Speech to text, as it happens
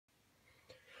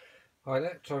Hi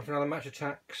there, time for another Match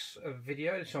Attax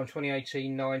video. This time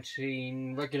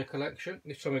 2018-19 regular collection.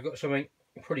 This time we've got something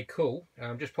pretty cool.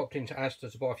 Just popped into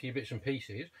ASDA to buy a few bits and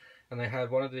pieces, and they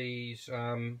had one of these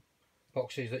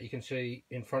boxes that you can see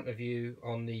in front of you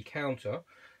on the counter.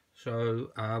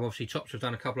 So obviously Topps have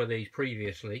done a couple of these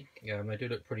previously. They do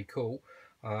look pretty cool,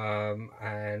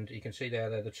 and you can see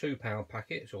there they're the £2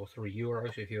 packets, or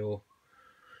 €3 if you're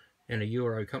in a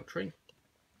Euro country.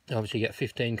 Obviously you get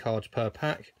 15 cards per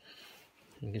pack.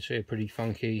 You can see a pretty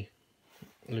funky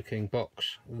looking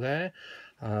box there.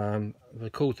 The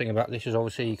cool thing about this is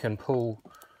obviously you can pull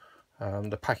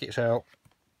the packets out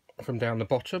from down the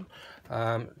bottom,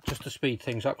 just to speed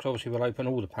things up, because obviously we'll open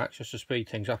all the packs. Just to speed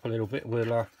things up a little bit,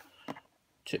 we'll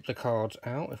tip the cards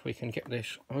out if we can get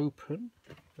this open.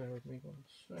 Bear with me 1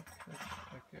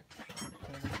 second.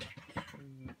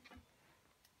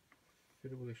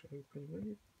 Fiddle this open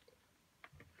with.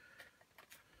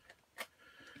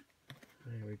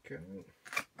 There we go.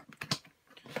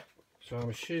 So I'm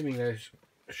assuming there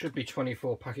should be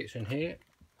 24 packets in here,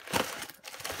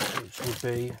 which would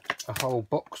be a whole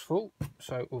box full.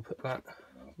 So we'll put that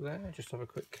there. Just have a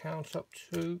quick count up: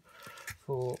 2,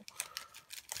 4,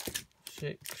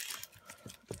 6,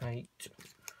 8,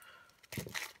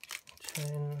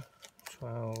 10,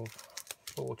 12,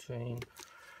 14,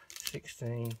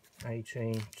 16,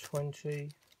 18, 20,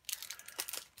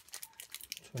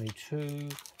 22,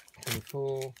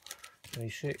 24,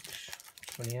 26,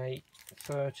 28,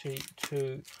 30,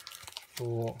 2,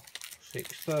 4,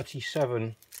 6,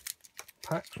 37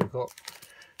 packs we've got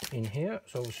in here.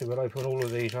 So obviously we'll open all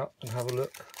of these up and have a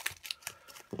look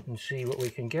and see what we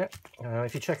can get.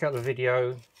 If you check out the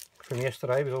video from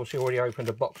yesterday, we've obviously already opened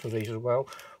a box of these as well.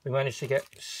 We managed to get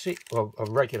 6, well, a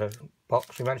regular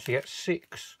box. We managed to get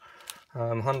 6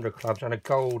 100 clubs and a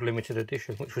gold limited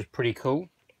edition, which was pretty cool.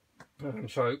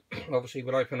 So obviously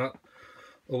we'll open up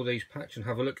all these packs and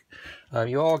have a look.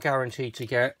 You are guaranteed to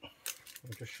get,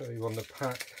 I'll just show you on the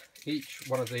pack, each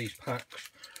one of these packs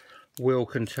will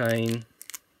contain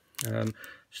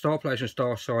star players and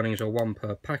star signings are 1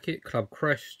 per packet, club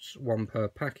crests 1 per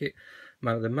packet,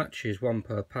 man of the matches 1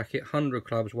 per packet, 100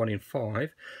 clubs 1 in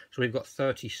 5. So we've got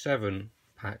 37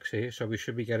 packs here, so we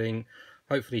should be getting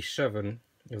hopefully 7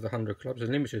 of the 100 clubs. The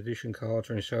limited edition cards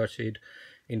are inserted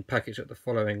in packets at the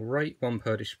following rate: 1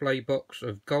 per display box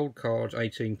of gold cards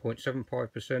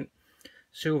 18.75%,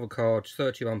 silver cards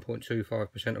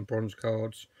 31.25%, and bronze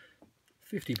cards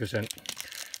 50%.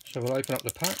 So we'll open up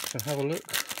the packs and have a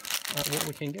look at what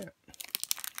we can get.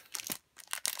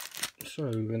 So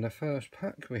in the first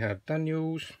pack we have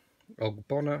Daniels,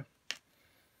 Ogbonna,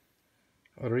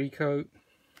 Rico,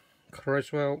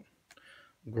 Creswell,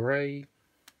 Gray,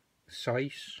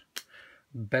 Saiss,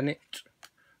 Bennett,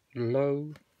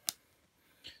 Lowe,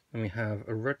 and we have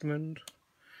a Redmond,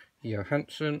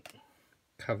 Johansson,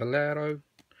 Cavallero,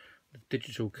 the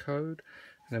digital code,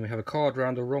 and then we have a card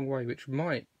round the wrong way, which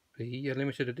might be a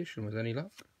limited edition with any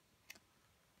luck.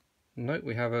 Note,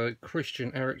 we have a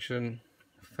Christian Eriksen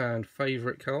fan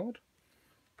favourite card.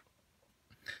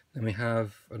 Then we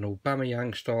have an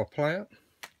Aubameyang star player,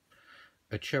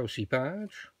 a Chelsea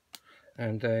badge,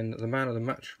 and then the man of the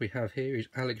match we have here is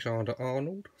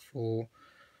Alexander-Arnold for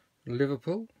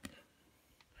Liverpool.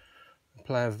 A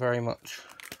player very much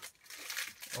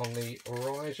on the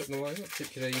rise at the moment,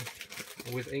 particularly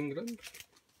with England.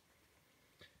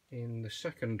 In the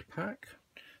second pack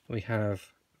we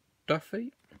have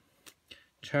Duffy,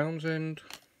 Townsend,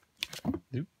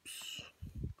 and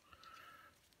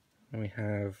we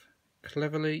have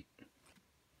Cleverley.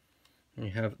 We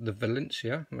have the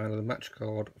Valencia man of the match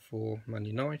card for Man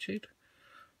United,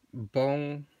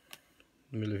 Bong,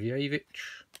 Milivojevic,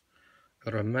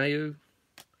 Romeu,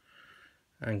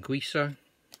 Anguissa,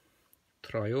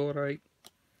 Traore,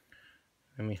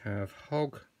 and we have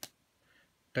Hogg,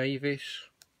 Davis,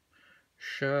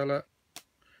 Schürrle,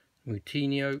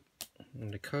 Moutinho,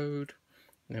 and the code.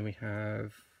 And then we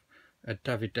have a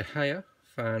David De Gea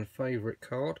fan favourite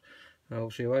card.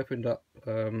 Obviously I opened up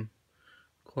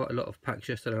quite a lot of packs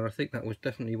yesterday, and I think that was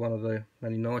definitely one of the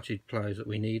Man United players that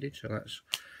we needed, so that's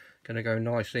going to go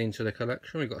nicely into the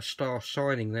collection. We've got a star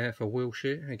signing there for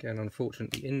Wilshere, again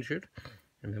unfortunately injured,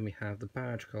 and then we have the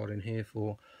badge card in here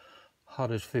for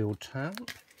Huddersfield Town.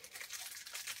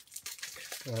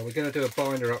 We're going to do a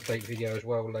binder update video as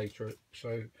well later,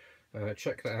 so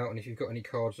check that out, and if you've got any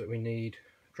cards that we need,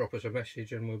 drop us a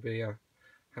message and we'll be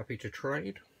happy to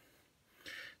trade.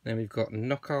 Then we've got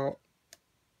Knockout,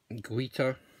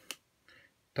 Guita,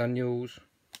 Daniels,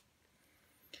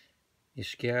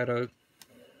 Izquierdo,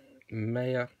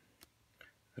 Meyer,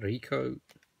 Rico,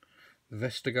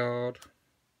 Vestergaard,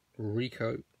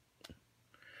 Rico,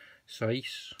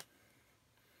 Saiss.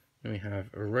 Then we have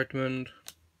a Redmond,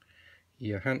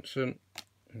 Johansson,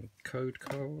 code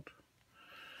card.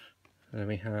 And then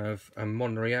we have a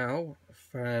Monreal,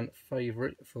 fan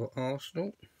favourite for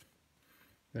Arsenal.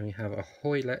 Then we have a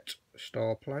Hoylett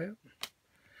star player.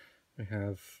 We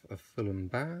have a Fulham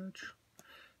badge.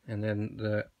 And then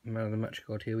the man of the match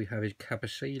card here we have is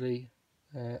Kabasele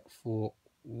for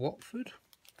Watford.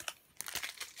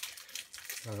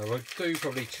 We'll do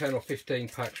probably 10 or 15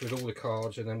 packs with all the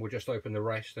cards, and then we'll just open the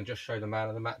rest and just show the man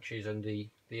of the matches and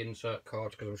the insert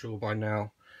cards, because I'm sure by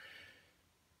now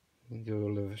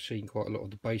you'll have seen quite a lot of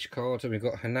the base cards. And we've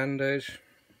got Hernandez,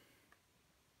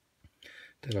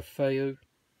 Deulofeu,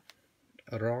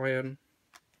 Ryan,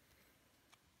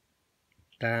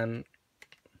 Dan,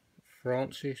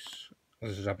 Francis,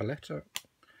 Zabaleta,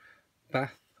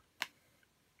 Bath,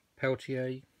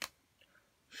 Peltier,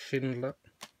 Schindler,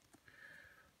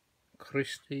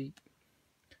 Christie,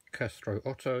 Castro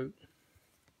Otto,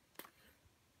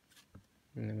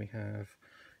 and then we have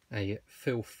a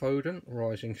Phil Foden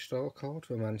Rising Star card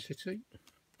for Man City,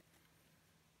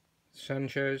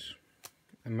 Sanchez,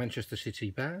 a Manchester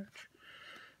City badge,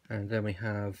 and then we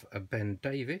have a Ben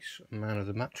Davis Man of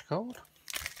the Match card.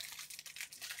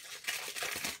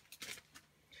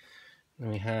 Then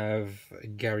we have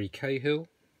Gary Cahill,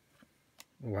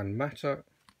 Juan Mata,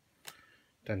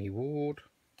 Danny Ward,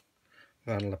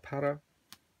 Van La Parra,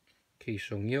 Ki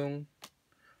Sung Young,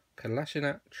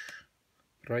 Kolasinac,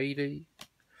 Brady,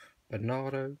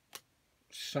 Bernardo,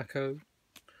 Sacco,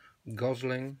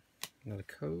 Gosling, another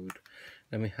code.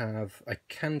 Then we have a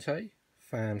Kante,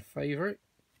 fan favourite.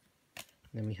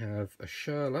 Then we have a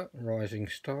Schürrle, Rising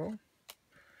Star.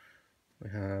 We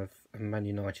have a Man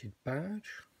United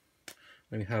badge.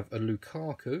 Then we have a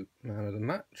Lukaku, Man of the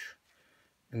Match.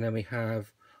 And then we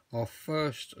have our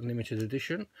first limited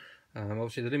edition.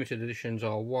 Obviously the limited editions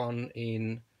are one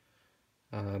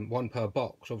per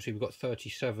box. Obviously we've got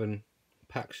 37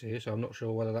 packs here, so I'm not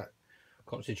sure whether that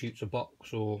constitutes a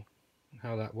box or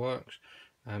how that works.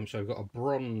 So we've got a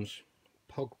bronze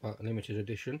Pogba limited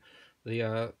edition.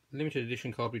 The limited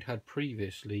edition card we'd had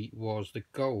previously was the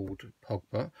gold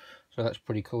Pogba, so that's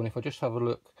pretty cool. And if I just have a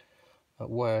look at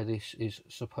where this is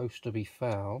supposed to be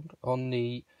found on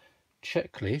the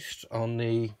checklist, on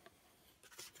the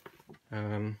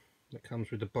that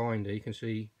comes with the binder, you can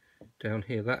see down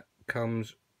here that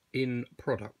comes in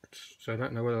products. So I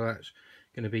don't know whether that's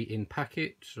going to be in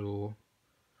packets or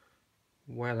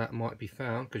where that might be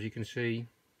found, because you can see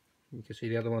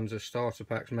the other ones are starter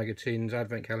packs, mega tins,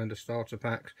 advent calendar starter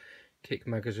packs, Kick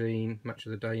magazine, Match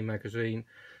of the Day magazine.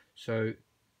 So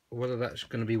whether that's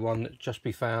going to be one that just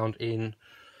be found in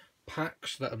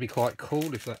packs, that would be quite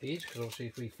cool if that is, because obviously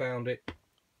if we found it,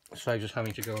 it saves us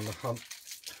having to go on the hunt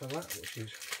for that, which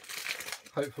is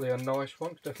hopefully a nice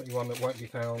one. Definitely one that won't be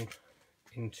found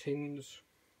in tins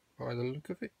by the look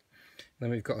of it. Then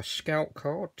we've got a Scout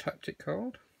card, Tactic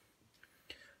card,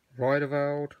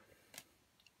 Riederwald,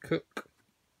 Cook,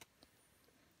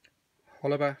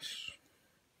 Holebas,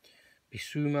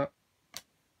 Bissouma,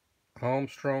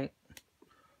 Armstrong,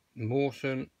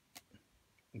 Mawson,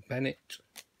 Bennett,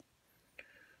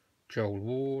 Joel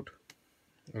Ward,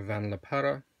 Van La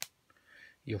Parra,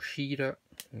 Yoshida,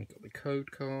 and we've got the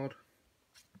code card.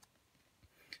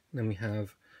 Then we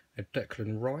have a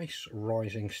Declan Rice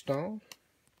Rising Star.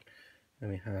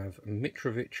 Then we have a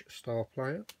Mitrovic star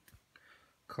player,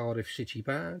 Cardiff City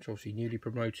badge, obviously newly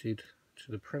promoted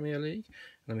to the Premier League.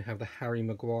 And then we have the Harry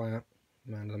Maguire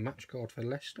Man of the Match card for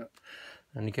Leicester.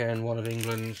 And again, one of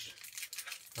England's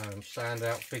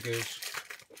standout figures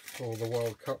for the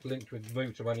World Cup, linked with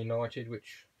move to Man United,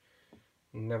 which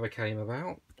never came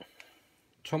about.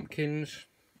 Tompkins,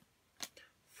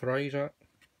 Fraser,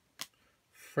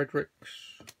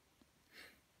 Fredericks,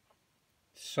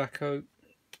 Sacco,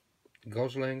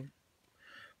 Gosling,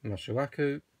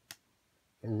 Masuaku,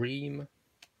 Ream,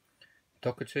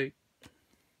 Doherty,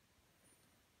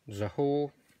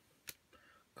 Zahor,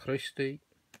 Christie,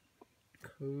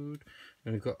 code.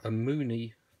 And we've got a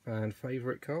Mooney fan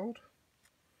favourite card,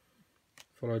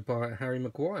 followed by a Harry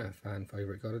Maguire fan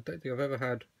favourite card. I don't think I've ever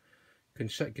had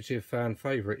consecutive fan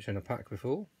favourites in a pack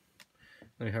before.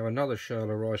 Then we have another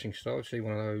Schürrle Rising Star. I've seen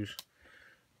one of those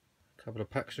a couple of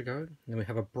packs ago. Then we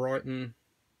have a Brighton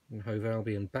and Hove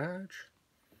Albion badge.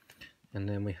 And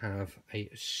then we have a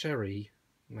Seri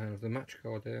Man of the Match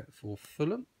card there for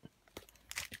Fulham.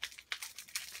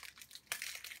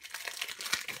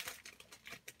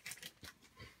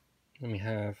 Then we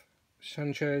have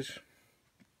Sanchez,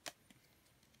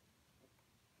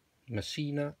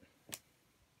 Messina,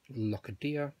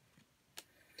 Locadia.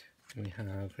 We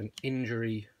have an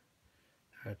injury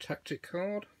tactic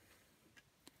card.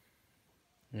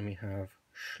 Then we have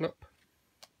Schlupp,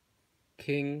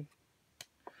 King,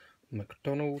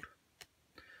 McDonald,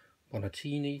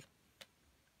 Bonatini,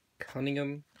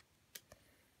 Cunningham,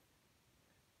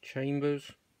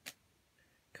 Chambers,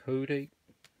 Cody,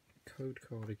 code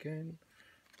card again,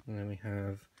 and then we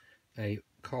have a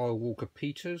Kyle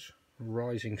Walker-Peters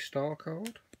Rising Star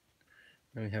card,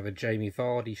 then we have a Jamie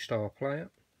Vardy Star Player,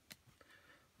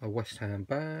 a West Ham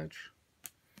badge,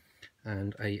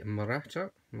 and a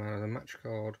Morata Man of the Match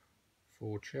card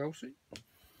for Chelsea.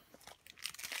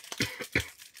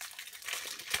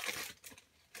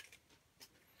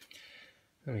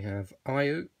 Then we have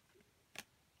Ayew,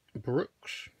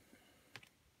 Brooks,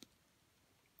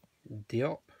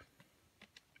 Diop,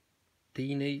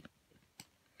 Deeney,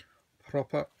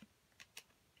 Proper,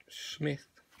 Smith,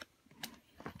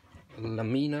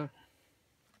 Lamina,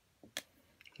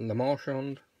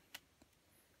 Lamarchand,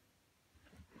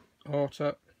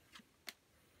 Arta,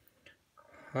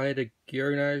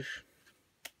 Heidegionaj,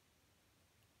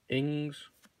 Ings,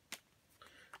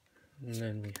 and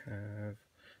then we have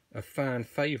a fan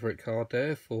favourite card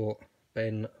there for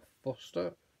Ben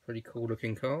Foster, pretty cool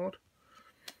looking card.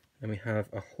 Then we have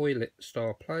a Hoylett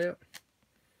Star Player,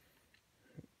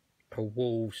 a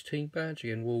Wolves team badge,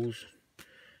 again Wolves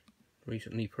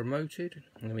recently promoted,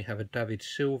 and then we have a David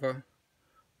Silva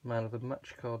Man of the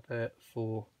Match card there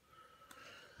for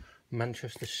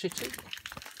Manchester City.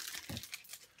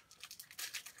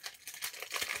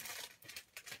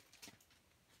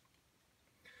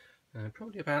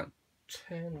 Probably about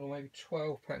 10 or maybe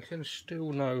 12 packs in,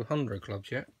 still no 100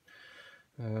 clubs yet.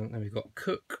 Then we've got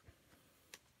Cook,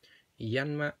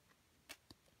 Janmat,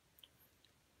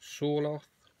 Sorloth,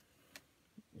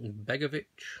 Begovic,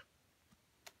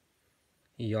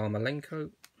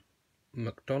 Yarmolenko,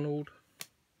 McDonald,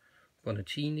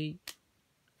 Bonatini,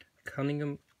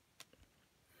 Cunningham,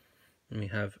 and we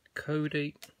have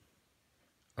Cody,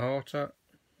 Arta,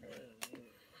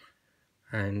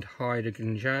 and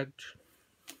Heidegionaj,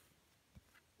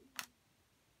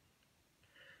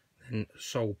 then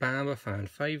Sol Bauer, fan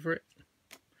favourite,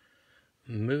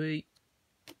 Mui,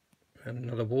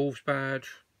 another Wolves badge,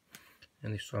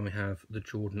 and this time we have the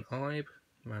Jordan Ibe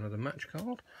Man of the Match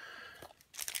card.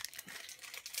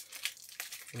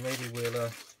 Maybe we'll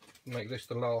make this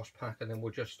the last pack, and then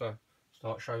we'll just start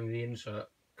showing the insert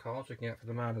cards looking out for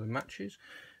the Man of the Matches.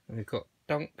 And we've got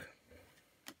Dunk,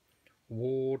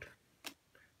 Ward,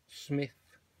 Smith,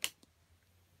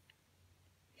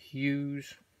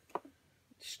 Hughes,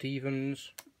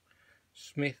 Stevens,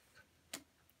 Smith,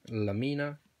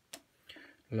 Lamina,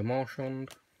 Lamarchand,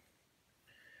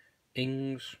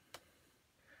 Ings,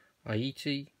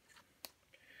 Aiti,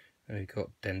 and we've got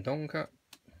Dendonka,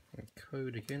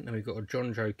 code again, and we've got a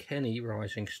John Joe Kenny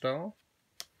Rising Star,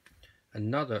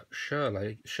 another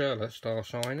Schürrle Star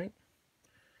signing,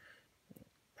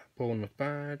 Bournemouth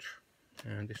badge,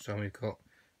 and this time we've got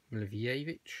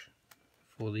Milivojevic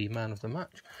for the Man of the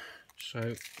Match. So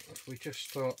if we just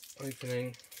start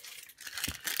opening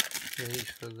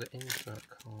these for the insert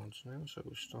cards now, so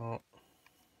we'll start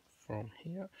from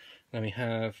here. Then we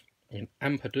have an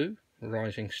Ampadu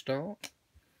Rising Star,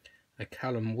 a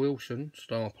Callum Wilson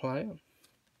Star Player,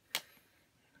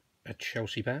 a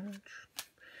Chelsea badge,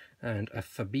 and a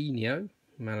Fabinho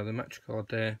Man of the Match card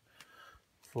there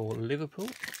for Liverpool.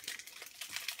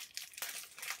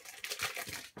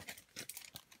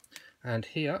 And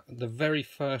here, the very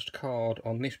first card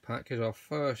on this pack is our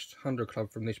first 100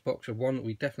 club from this box, of one that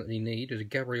we definitely need, is a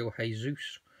Gabriel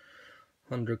Jesus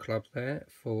 100 club there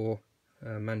for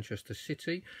Manchester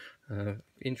City.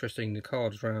 Interesting, the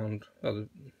card's round, well,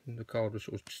 the card was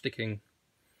sort of sticking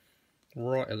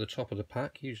right at the top of the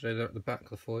pack. Usually they're at the back of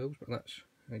the foils, but that's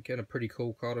again a pretty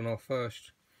cool card on our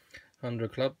first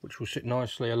 100 club, which will sit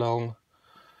nicely along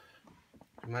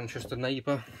the Manchester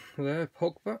neighbour there,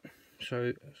 Pogba.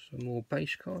 So some more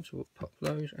base cards, so we'll pop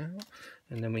those out.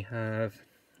 And then we have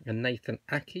a Nathan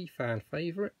Aki fan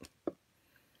favourite,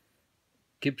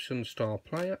 Gibson Star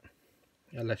Player,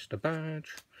 a Leicester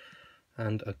badge,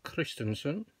 and a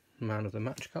Christensen Man of the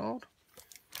Match card.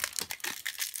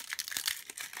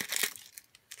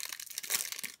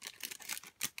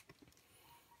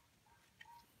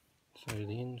 So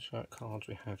the insert cards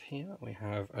we have here, we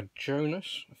have a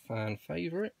Jonas fan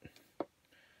favourite,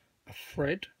 a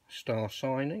Fred Star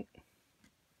signing,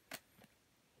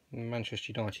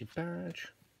 Manchester United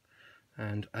badge,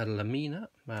 and a Lamina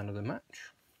Man of the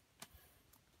Match.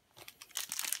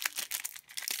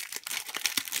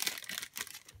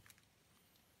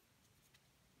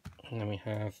 And then we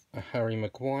have a Harry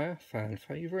Maguire fan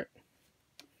favourite,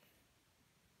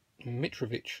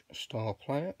 Mitrovic Star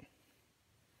Player,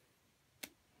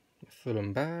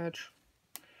 Fulham badge,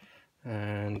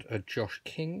 and a Josh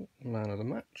King, man of the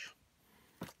match.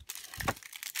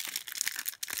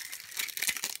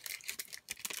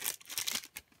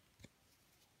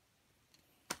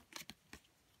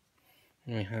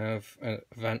 And we have a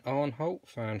Van Arnholt,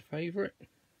 fan favourite,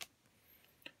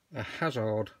 a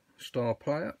Hazard, star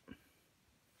player,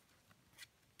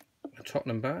 a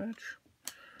Tottenham badge,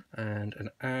 and an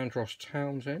Andros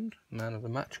Townsend, man of the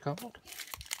match card.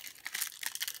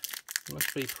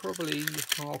 Must be probably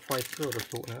halfway through, I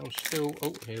thought now. I'm still,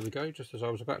 oh, here we go, just as I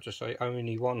was about to say,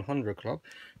 only 100 club.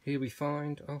 Here we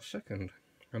find our second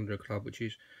 100 club, which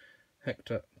is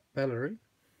Hector Bellerin.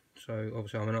 So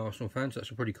obviously I'm an Arsenal fan, so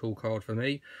that's a pretty cool card for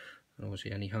me. And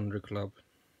obviously any 100 club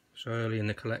so early in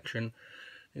the collection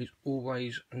is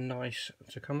always nice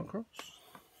to come across.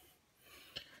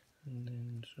 And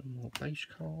then some more base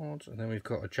cards, and then we've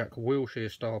got a Jack Wilshere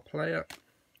star player,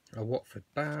 a Watford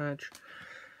badge,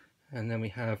 and then we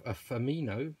have a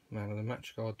Firmino, man of the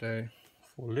match card there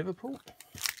for Liverpool.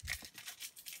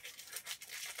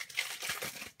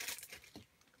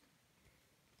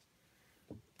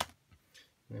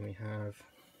 Then we have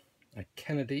a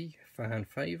Kennedy, fan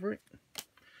favourite,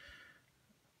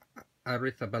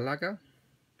 Arrizabalaga,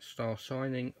 star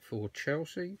signing for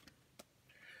Chelsea,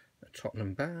 a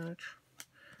Tottenham badge,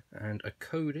 and a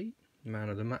Cody, man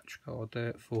of the match card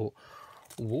there for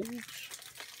Wolves.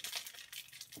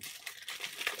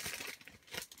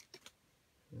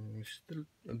 And still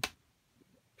a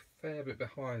fair bit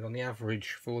behind on the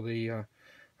average for the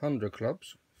 100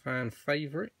 clubs. Fan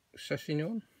favourite,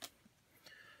 Sessegnon,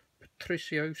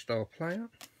 Patricio, star player,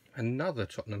 another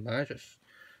Tottenham badge. That's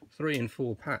 3 and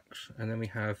 4 packs, and then we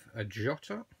have a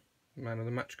Jota, man of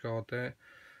the match card there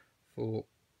for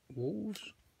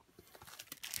Wolves.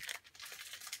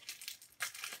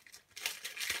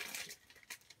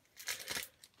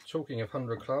 Talking of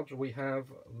 100 clubs, we have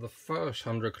the first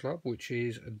 100 club, which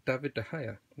is David De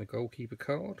Gea, the goalkeeper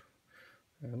card.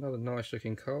 Another nice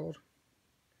looking card.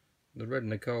 The red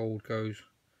and the gold goes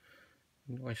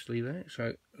nicely there.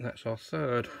 So that's our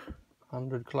third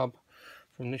 100 club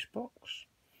from this box.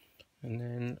 And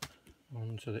then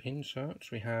on to the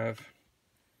inserts, we have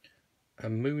a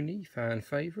Mooney, fan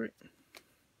favourite,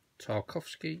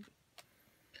 Tarkowski,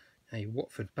 a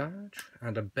Watford badge,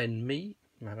 and a Ben Mee,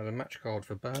 man of the match card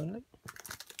for Burnley.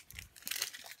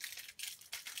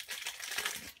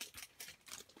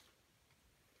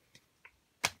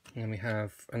 And then we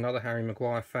have another Harry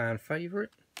Maguire fan favourite,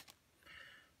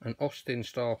 an Austin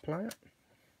star player,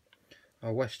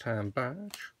 a West Ham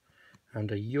badge,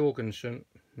 and a Jorgensen,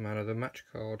 man of the match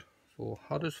card for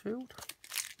Huddersfield.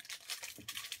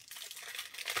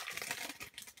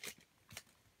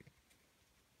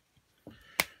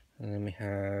 And then we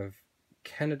have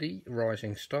Kennedy,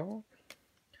 rising star,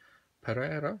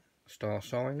 Pereira, star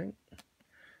signing,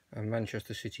 a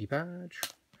Manchester City badge,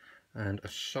 and a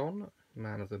Son,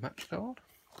 man of the match card.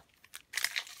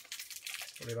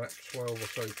 Probably about 12 or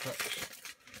so packs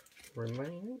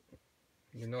remaining.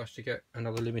 It'd be nice to get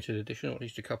another limited edition, or at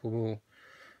least a couple more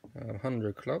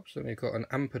 100 clubs. Then we've got an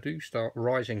Ampadu star,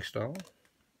 rising star,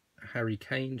 Harry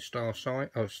Kane star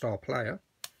player,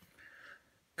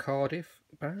 Cardiff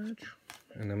badge,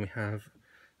 and then we have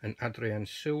an Adrian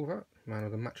Silva, man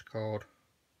of the match card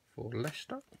for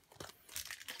Leicester.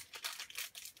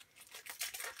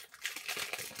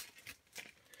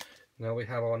 Now we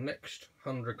have our next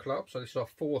 100 clubs. So this is our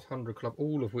fourth 100 club,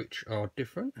 all of which are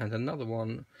different, and another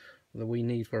one that we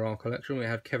need for our collection. We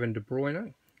have Kevin De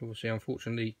Bruyne, obviously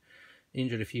unfortunately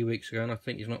injured a few weeks ago, and I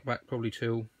think he's not back probably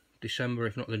till December,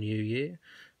 if not the new year.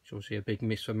 It's obviously a big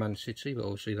miss for Man City, but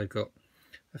obviously they've got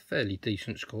a fairly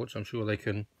decent squad, so I'm sure they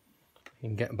can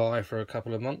get by for a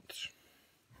couple of months.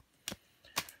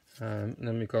 And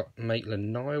then we've got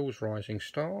Maitland-Niles, rising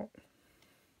star,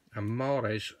 and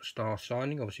Mahrez, star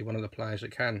signing, obviously one of the players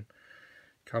that can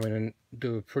come in and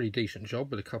do a pretty decent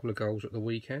job with a couple of goals at the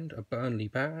weekend, a Burnley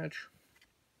badge,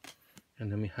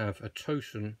 and then we have a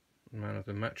Tosun, man of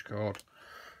the match card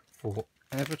for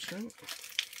Everton.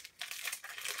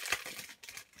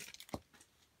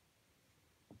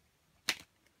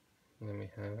 And then we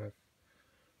have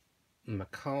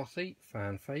McCarthy,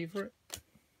 fan favourite,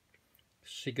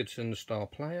 Sigurdsson, star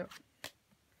player,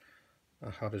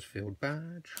 a Huddersfield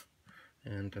badge,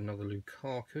 and another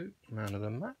Lukaku, man of the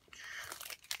match.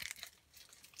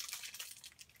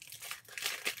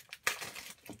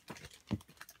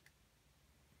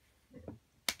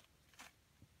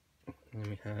 And then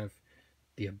we have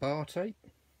Diabate,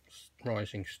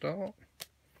 rising star,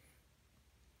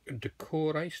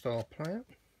 Decore, star player,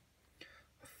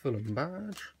 a Fulham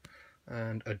badge,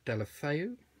 and a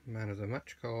Delafeu, man of the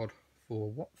match card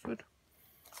for Watford.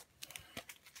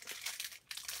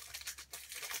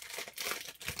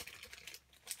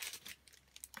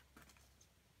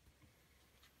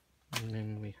 And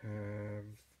then we have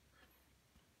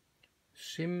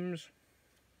Sims,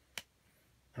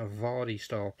 a Vardy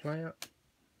style player,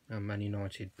 a Man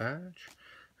United badge,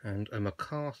 and a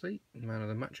McCarthy, man of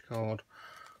the match card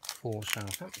for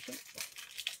Southampton.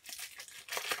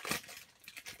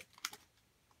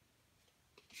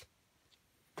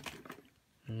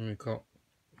 And we've got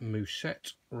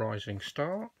Musette, Rising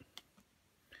Star,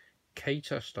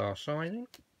 Keita Star Signing,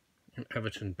 an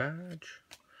Everton badge,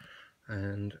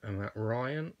 and a Matt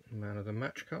Ryan, man of the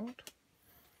match card.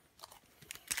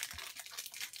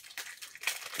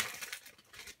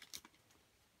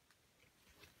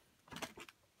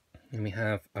 And we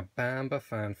have a Bamba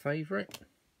fan favourite,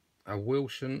 a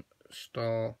Wilson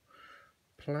Star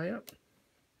player,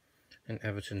 an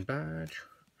Everton badge,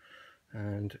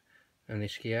 and an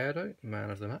Izquierdo, man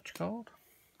of the match card.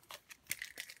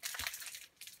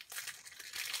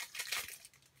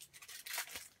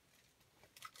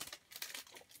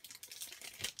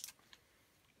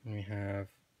 And we have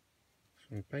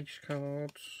some base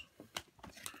cards,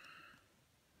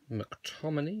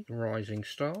 McTominay, Rising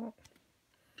Star,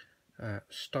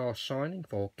 Star Signing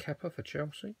for Kepa for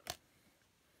Chelsea,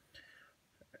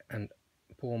 and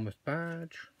Bournemouth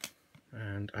badge,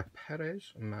 and a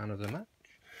Perez, man of the match.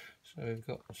 So we've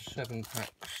got 7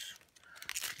 packs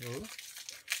left.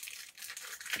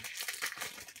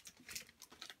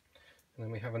 And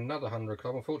then we have another 100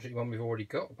 club, unfortunately one we've already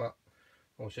got, but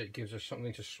also it gives us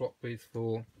something to swap with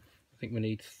for, I think we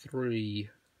need 3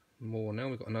 more now.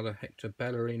 We've got another Hector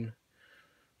Bellerin,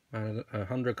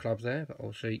 100 club there, but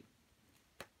obviously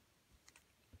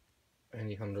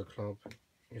any 100 club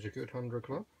is a good 100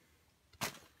 club.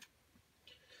 And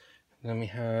then we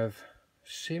have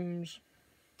Sims,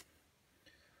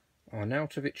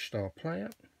 Arnautovic star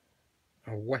player,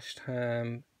 a West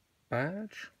Ham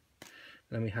badge, and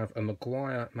then we have a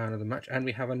Maguire man of the match, and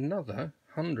we have another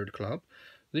 100 club.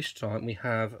 This time we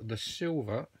have the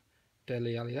silver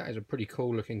Dele Alli. That is a pretty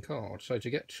cool looking card. So to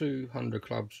get 200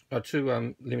 clubs,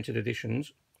 2 limited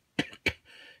editions,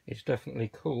 it's definitely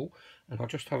cool. And I'll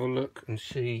just have a look and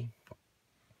see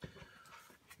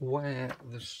where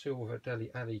the silver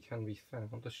Dele Alli can be found.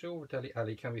 The silver Dele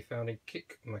Alli can be found in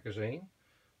Kick magazine.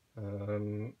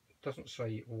 Doesn't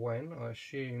say when. I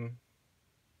assume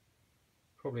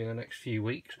probably in the next few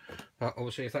weeks. But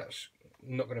obviously if that's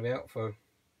not going to be out for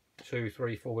 2,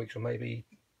 3, 4 weeks, or maybe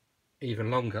even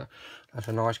longer, that's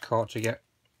a nice card to get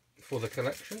for the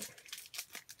collection.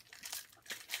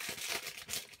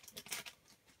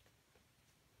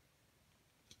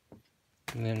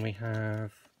 And then we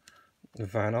have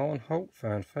Van Arnholt,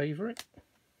 fan favourite,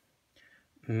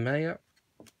 Mayer,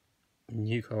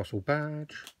 Newcastle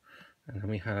badge, and then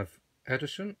we have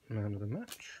Edison, man of the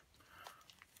match.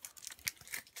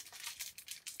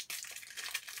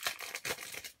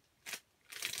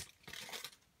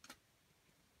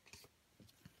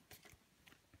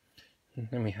 And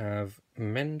then we have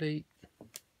Mendy,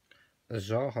 a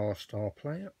Zaha star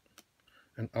player,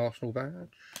 an Arsenal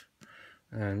badge,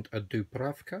 and a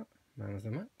Dubravka, man of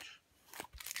the match.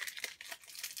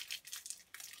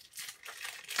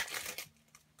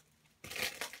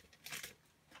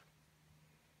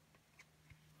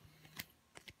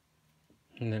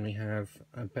 And then we have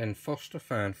a Ben Foster,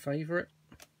 fan favourite,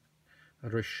 a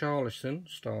Richarlison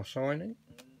star signing,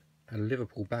 a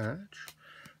Liverpool badge,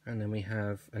 and then we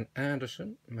have an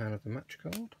Anderson, man of the match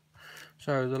card.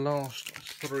 So the last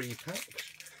 3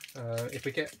 packs, if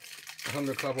we get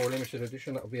 100 club or a limited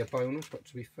edition, that will be a bonus, but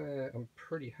to be fair, I'm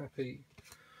pretty happy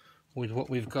with what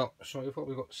we've got. So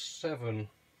we've got 7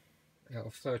 out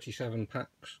of 37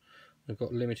 packs. We've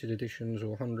got limited editions or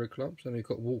 100 clubs. Then we've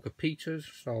got Walker Peters,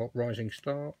 Rising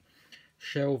Star,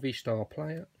 Shelvey star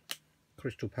player,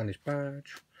 Crystal Palace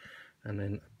badge, and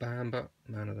then Bamba,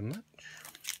 man of the match.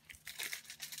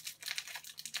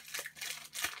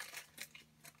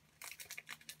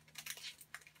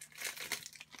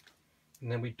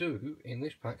 And then we do, in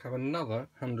this pack, have another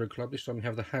 100 club. This time we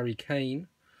have the Harry Kane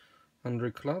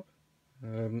 100 club.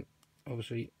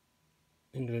 Obviously,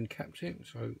 England captain,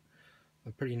 so a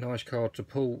pretty nice card to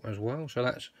pull as well. So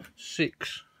that's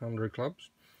 600 clubs.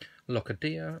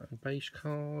 Locadia, base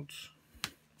cards.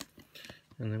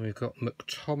 And then we've got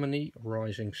McTominay,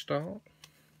 Rising Star.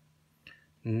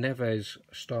 Neves,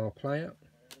 star player.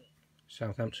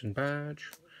 Southampton badge.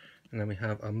 And then we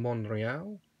have a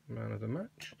Monreal, man of the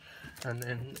match. And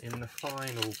then in the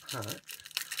final pack,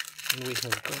 we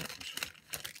have got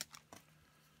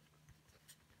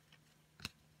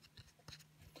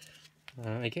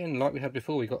again, like we had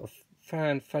before, we got a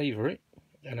fan favourite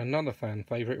and another fan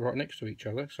favourite right next to each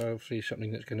other. So obviously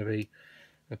something that's going to be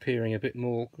appearing a bit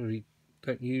more, because we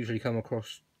don't usually come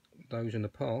across those in the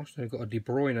past. We've got a De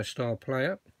Bruyne star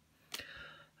player,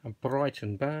 a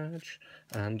Brighton badge,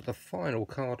 and the final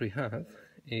card we have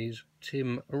is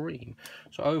Tim Ream.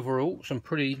 So overall, some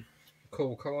pretty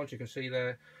cool cards. You can see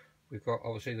there we've got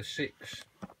obviously the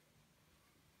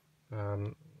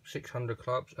 600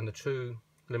 clubs and the 2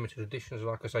 limited editions,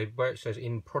 like I say, where it says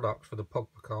in product for the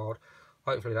Pogba card.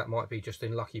 Hopefully that might be just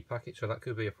in lucky packet, so that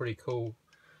could be a pretty cool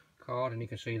card. And you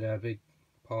can see there a big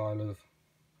pile of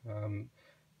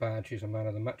badges and man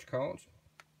of the match cards.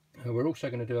 We're also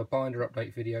going to do a binder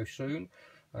update video soon,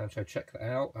 so check that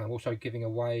out. I'm also giving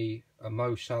away a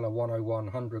Mo Salah 101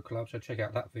 100 club, so check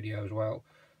out that video as well.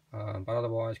 But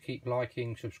otherwise, keep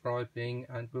liking, subscribing,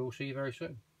 and we'll see you very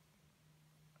soon.